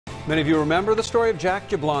Many of you remember the story of Jack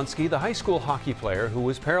Jablonski, the high school hockey player who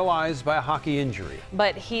was paralyzed by a hockey injury.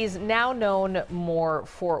 But he's now known more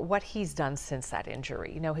for what he's done since that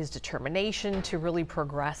injury. You know, his determination to really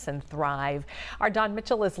progress and thrive. Our Don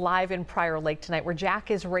Mitchell is live in Prior Lake tonight, where Jack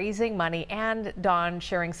is raising money and Don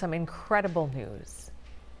sharing some incredible news.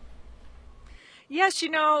 Yes, you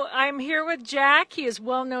know, I'm here with Jack. He is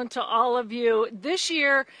well known to all of you. This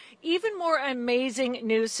year, even more amazing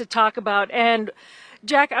news to talk about. And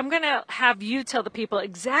Jack, I'm going to have you tell the people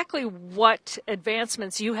exactly what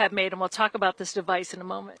advancements you have made, and we'll talk about this device in a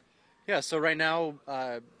moment. Yeah, so right now,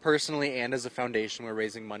 personally and as a foundation, we're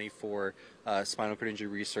raising money for spinal cord injury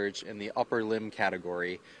research in the upper limb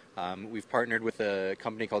category. We've partnered with a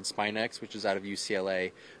company called SpineX, which is out of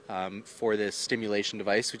UCLA, for this stimulation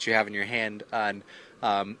device, which you have in your hand. And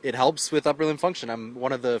it helps with upper limb function. I'm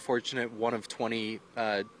one of the fortunate 1 of 20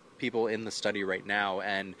 people in the study right now,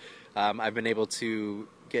 and I've been able to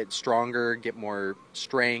get stronger, get more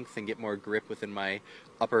strength, and get more grip within my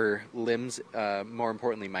upper limbs, more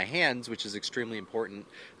importantly my hands, which is extremely important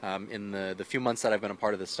in the few months that I've been a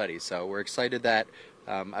part of the study. So we're excited that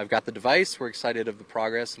I've got the device, we're excited of the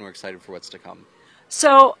progress, and we're excited for what's to come.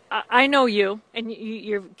 So I know you, and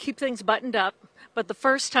you keep things buttoned up, but the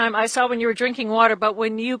first time I saw when you were drinking water, but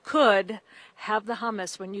when you could have the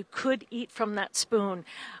hummus, when you could eat from that spoon,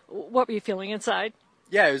 what were you feeling inside?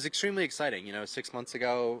 Yeah, it was extremely exciting. You know, 6 months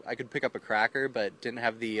ago I could pick up a cracker, but didn't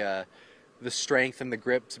have the strength and the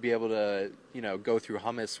grip to be able to, you know, go through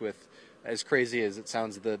hummus with, as crazy as it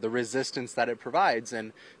sounds, the resistance that it provides.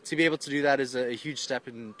 And to be able to do that is a huge step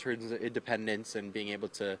in terms of independence and being able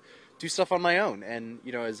to do stuff on my own. And,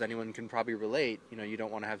 you know, as anyone can probably relate, you know, you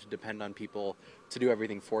don't want to have to depend on people to do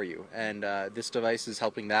everything for you. And this device is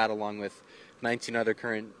helping that, along with 19 other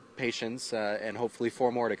current patients, and hopefully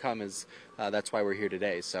 4 more to come. That's why we're here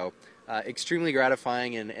today. So extremely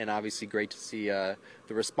gratifying, and obviously great to see the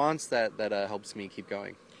response that helps me keep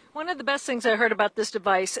going. One of the best things I heard about this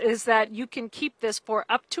device is that you can keep this for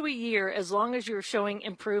up to a year as long as you're showing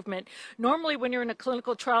improvement. Normally when you're in a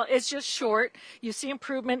clinical trial, it's just short. You see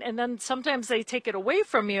improvement, and then sometimes they take it away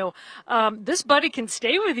from you. This buddy can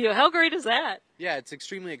stay with you. How great is that? Yeah, it's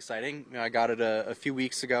extremely exciting. You know, I got it a few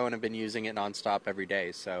weeks ago, and I've been using it nonstop every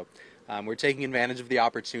day. So we're taking advantage of the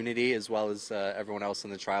opportunity, as well as everyone else in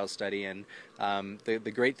the trial study. And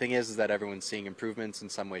the great thing is that everyone's seeing improvements in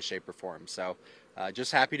some way, shape, or form. So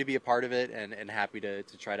just happy to be a part of it, and happy to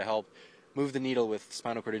try to help move the needle with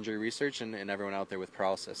spinal cord injury research and everyone out there with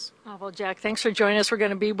paralysis. Oh, well, Jack, thanks for joining us. We're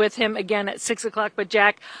going to be with him again at 6 o'clock. But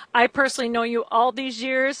Jack, I personally know you all these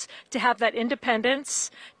years, to have that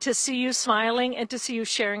independence, to see you smiling, and to see you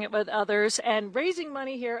sharing it with others, and raising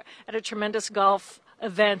money here at a tremendous golf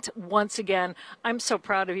event once again. I'm so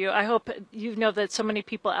proud of you. I hope you know that so many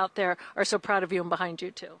people out there are so proud of you and behind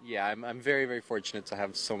you too. Yeah, I'm very, very fortunate to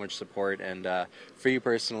have so much support, and for you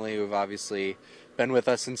personally, who've obviously been with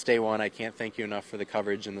us since day one, I can't thank you enough for the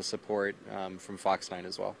coverage and the support from Fox 9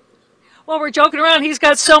 as well. Well, we're joking around. He's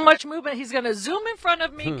got so much movement. He's going to zoom in front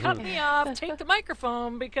of me, cut me off, take the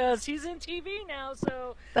microphone, because he's in TV now.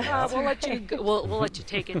 So we'll let you we'll let you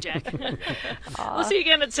take it, Jack. We'll see you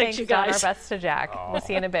again at 6, Thanks, you guys. Don, our best to Jack. We'll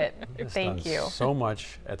see you in a bit. Thank you. So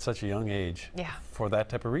much at such a young age. Yeah. For that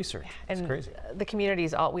type of research. And it's crazy. The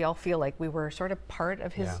communities, we all feel like we were sort of part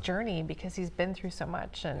of his journey, because he's been through so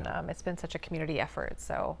much, and it's been such a community effort.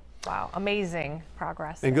 So, wow, amazing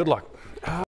progress. And good luck.